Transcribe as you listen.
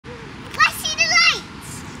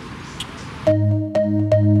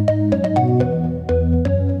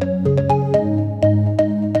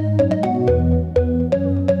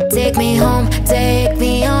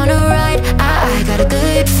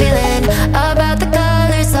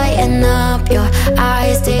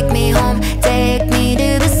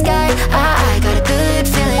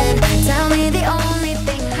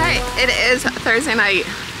Thursday night.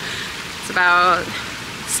 It's about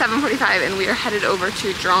 7:45 and we are headed over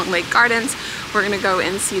to Jurong Lake Gardens. We're gonna go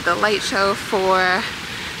and see the light show for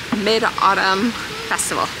Mid-Autumn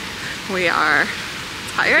Festival. We are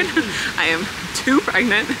tired. I am too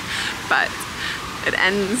pregnant, but it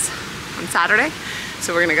ends on Saturday.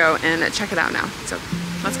 So we're gonna go and check it out now. So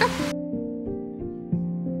let's go.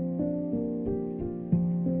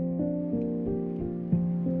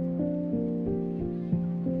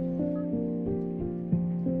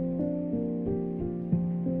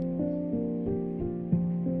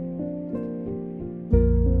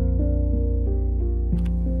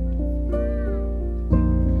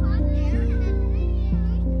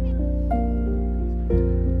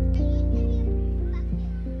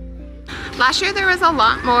 Last year there was a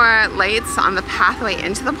lot more lights on the pathway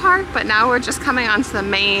into the park, but now we're just coming onto the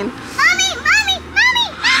main. Mommy!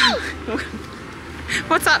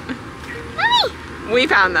 What's up? Mommy! We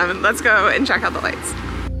found them. Let's go and check out the lights.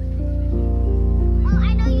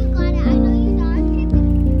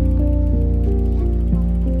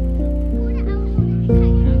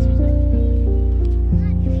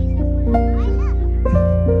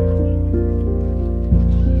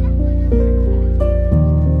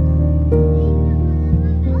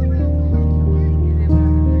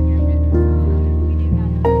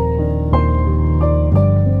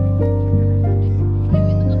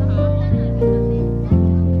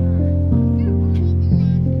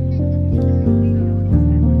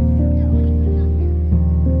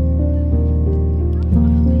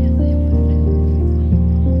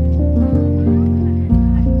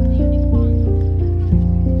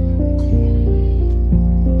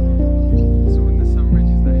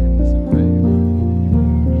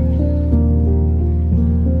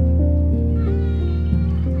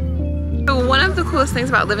 Coolest things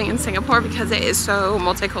about living in Singapore, because it is so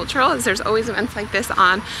multicultural, is there's always events like this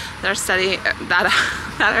on that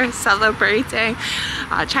are celebrating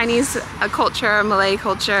Chinese culture, Malay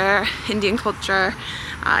culture, Indian culture,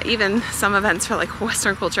 even some events for like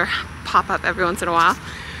Western culture pop up every once in a while.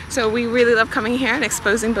 So we really love coming here and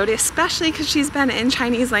exposing Bodhi, especially because she's been in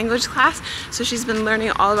Chinese language class, so she's been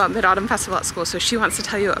learning all about Mid-Autumn Festival at school, so she wants to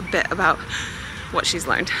tell you a bit about what she's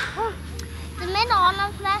learned. The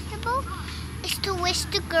Mid-Autumn Festival is to wish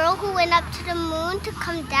the girl who went up to the moon to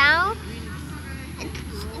come down.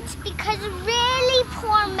 It's because a really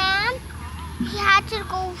poor man, he had to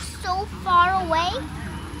go so far away.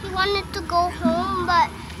 He wanted to go home,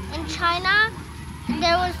 but in China,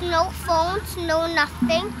 there was no phones, no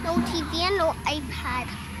nothing, no TV and no iPad.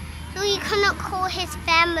 So he couldn't call his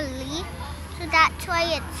family, so that's why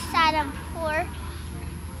it's sad and poor.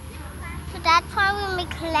 So that's why we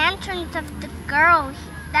make lanterns of the girl.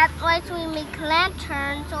 That's why we make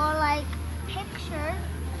lanterns or like pictures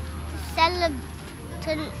to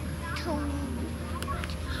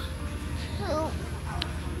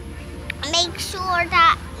make sure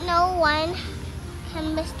that no one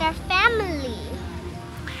can miss their family.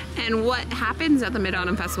 And what happens at the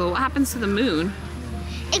Mid-Autumn Festival? What happens to the moon?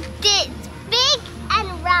 It's big and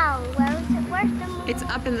round. Where is it? Where's the moon? It's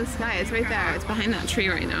up in the sky. It's right there. It's behind that tree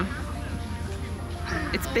right now.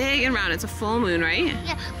 It's big and round. It's a full moon, right?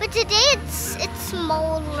 Yeah, but today it's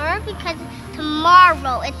smaller because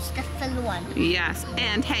tomorrow it's the full one. Yes.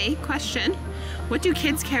 And hey, question. What do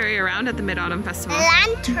kids carry around at the Mid-Autumn Festival?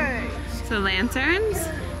 Lanterns. So lanterns.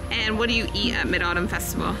 And what do you eat at Mid-Autumn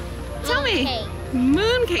Festival? Tell me.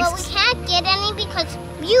 Mooncakes. But we can't get any because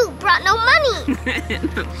you brought no money.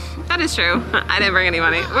 That is true. I didn't bring any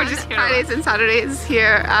money. We're just here Fridays and Saturdays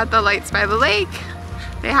here at the Lights by the Lake.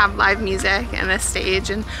 They have live music and a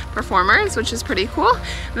stage and performers, which is pretty cool.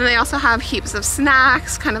 And then they also have heaps of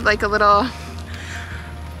snacks, kind of like a little,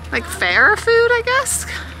 like fair food, I guess.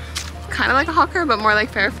 Kind of like a hawker, but more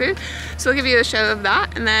like fair food. So we'll give you a show of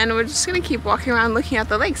that, and then we're just gonna keep walking around looking at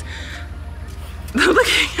the lakes.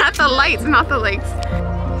 Looking at the lights, not the lakes.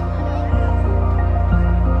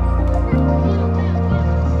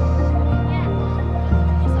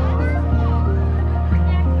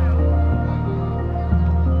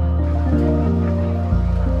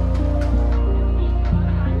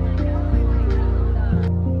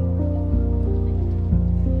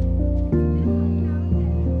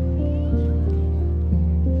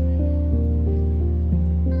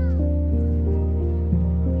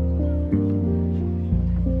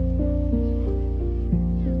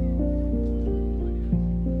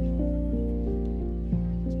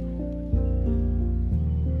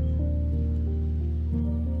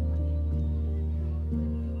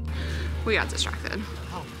 We got distracted.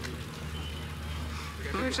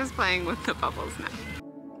 We're just playing with the bubbles now.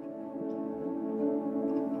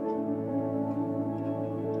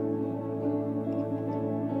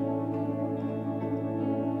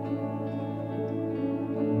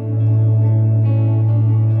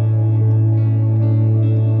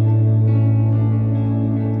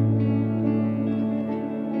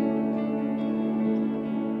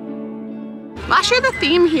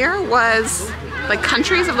 theme here was like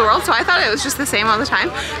countries of the world, so I thought it was just the same all the time.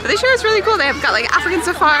 But this year it's really cool. They've got like African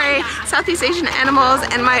safari, Southeast Asian animals,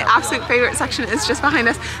 and my absolute favorite section is just behind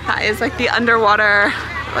us. That is like the underwater,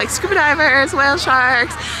 like scuba divers, whale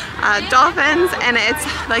sharks, dolphins, and it's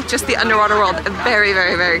like just the underwater world. Very,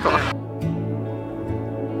 very, very cool.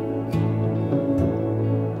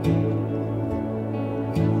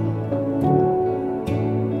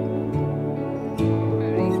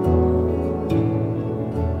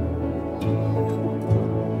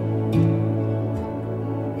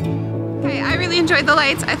 Enjoyed the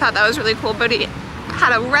lights. I thought that was really cool. Bodhi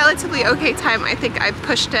had a relatively okay time. I think I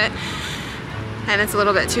pushed it and it's a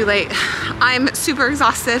little bit too late. I'm super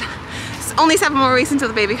exhausted. It's only 7 more weeks until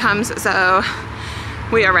the baby comes, so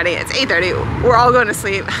we are ready. It's 8:30. We're all going to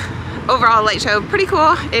sleep. Overall light show, pretty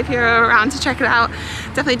cool. If you're around to check it out,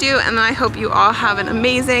 definitely do. And then I hope you all have an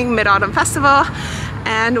amazing Mid-Autumn Festival,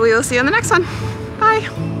 and we will see you on the next one.